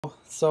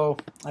So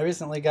I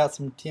recently got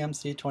some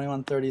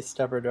TMC2130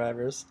 stepper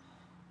drivers,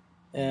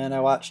 and I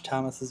watched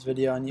Thomas's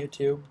video on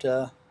YouTube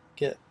to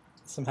get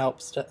some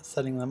help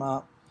setting them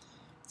up.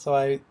 So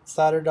I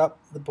soldered up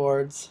the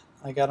boards.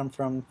 I got them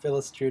from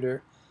Phyllis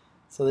Struder,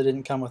 so they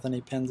didn't come with any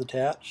pins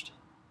attached.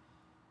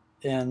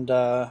 And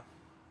I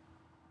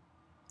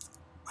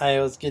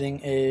was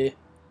getting a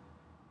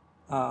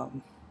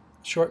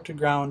short to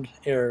ground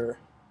error,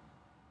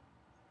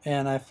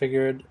 and I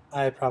figured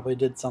I probably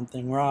did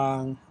something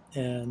wrong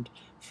and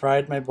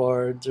fried my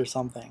boards or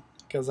something,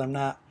 because I'm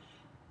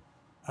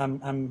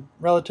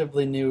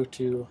relatively new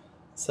to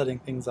setting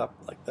things up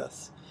like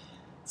this.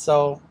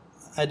 So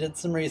I did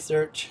some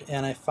research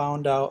and I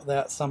found out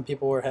that some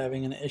people were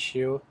having an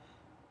issue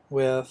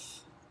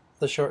with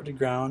the short to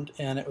ground,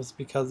 and it was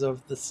because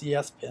of the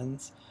CS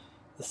pins,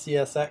 the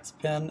CSX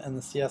pin and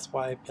the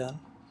CSY pin,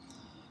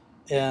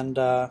 and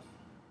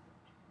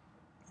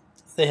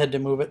they had to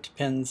move it to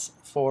pins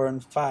 4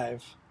 and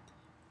 5.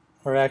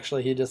 Or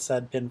actually, he just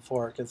said pin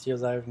 4 because he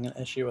was having an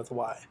issue with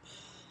Y.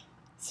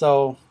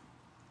 So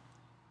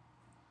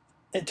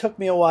it took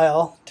me a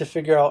while to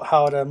figure out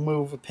how to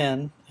move a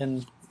pin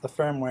in the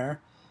firmware.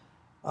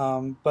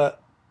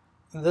 But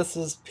this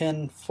is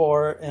pin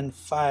 4 and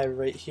 5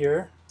 right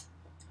here.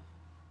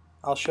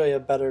 I'll show you a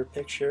better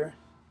picture.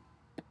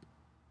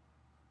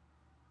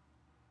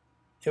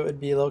 It would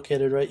be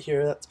located right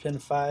here. That's pin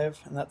 5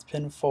 and that's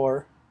pin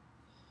 4.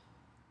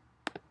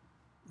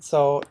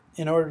 So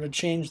in order to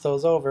change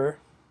those over,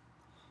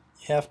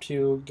 you have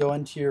to go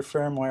into your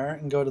firmware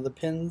and go to the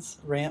pins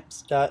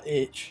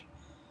ramps.h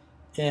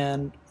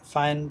and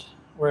find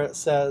where it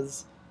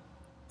says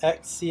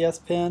X CS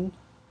pin,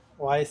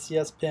 Y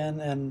CS pin,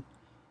 and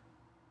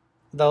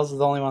those are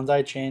the only ones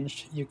I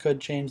changed. You could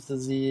change the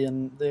Z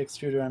and the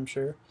extruder, I'm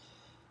sure,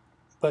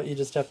 but you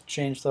just have to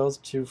change those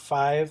to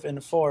 5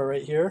 and 4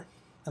 right here,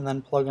 and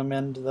then plug them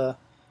into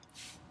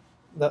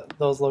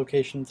those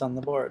locations on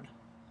the board.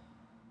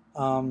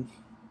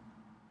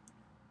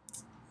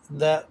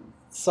 That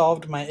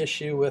solved my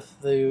issue with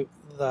the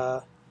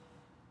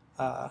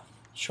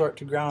short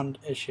to ground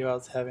issue I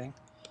was having.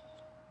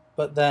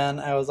 But then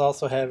I was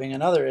also having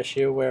another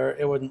issue where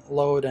it wouldn't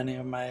load any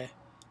of my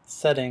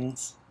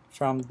settings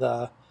from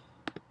the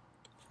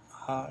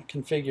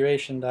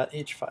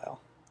configuration.h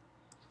file.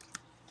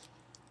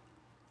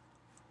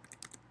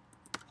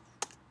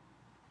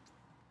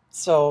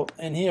 So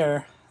in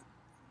here,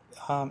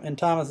 in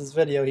Thomas's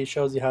video, he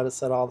shows you how to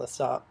set all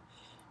this up.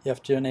 You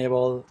have to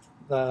enable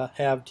the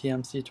have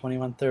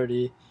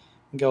TMC2130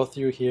 and go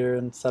through here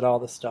and set all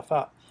this stuff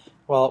up.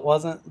 Well, it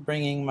wasn't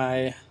bringing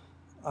my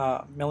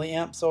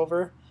milliamps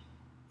over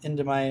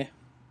into my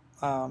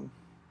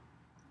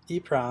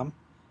EEPROM,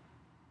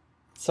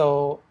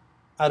 so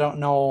I don't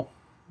know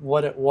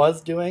what it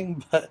was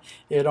doing, but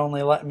it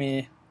only let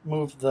me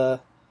move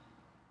the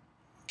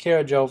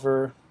carriage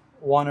over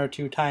 1 or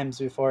 2 times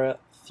before it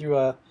threw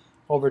a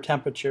over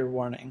temperature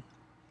warning,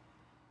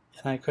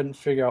 and I couldn't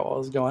figure out what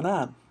was going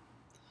on.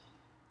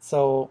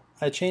 So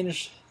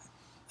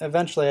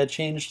eventually I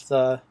changed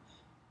the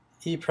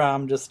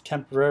EEPROM just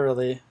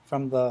temporarily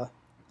from the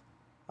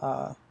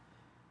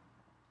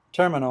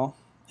terminal,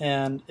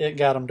 and it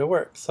got them to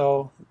work.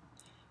 So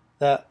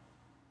that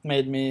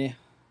made me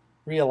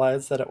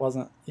realize that it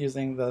wasn't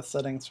using the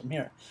settings from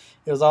here.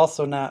 It was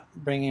also not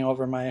bringing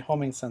over my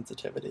homing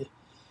sensitivity.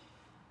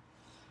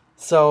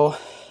 So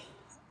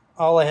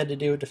all I had to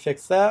do to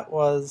fix that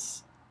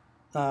was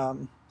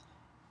copy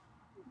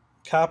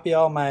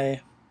all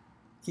my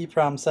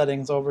EEPROM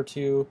settings over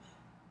to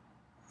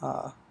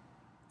the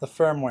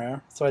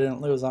firmware so I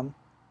didn't lose them,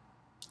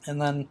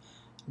 and then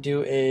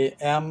do a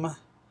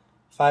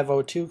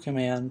M502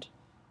 command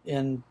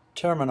in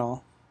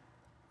terminal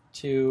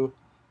to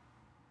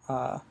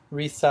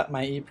reset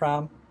my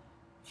EEPROM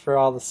for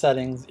all the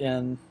settings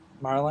in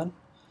Marlin,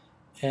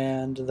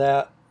 and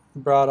that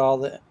brought all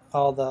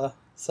the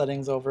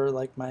settings over,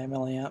 like my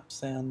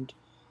milliamps and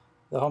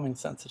the homing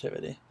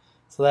sensitivity.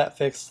 So that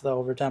fixed the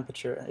over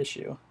temperature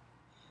issue.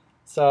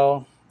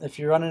 So if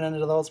you're running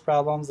into those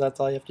problems, that's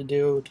all you have to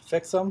do to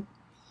fix them.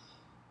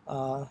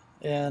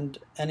 And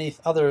any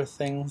other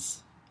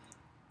things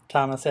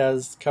Thomas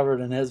has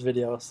covered in his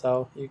video,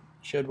 so you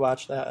should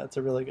watch that. It's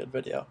a really good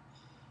video.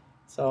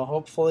 So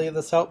hopefully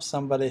this helps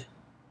somebody.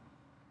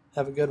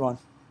 Have a good one.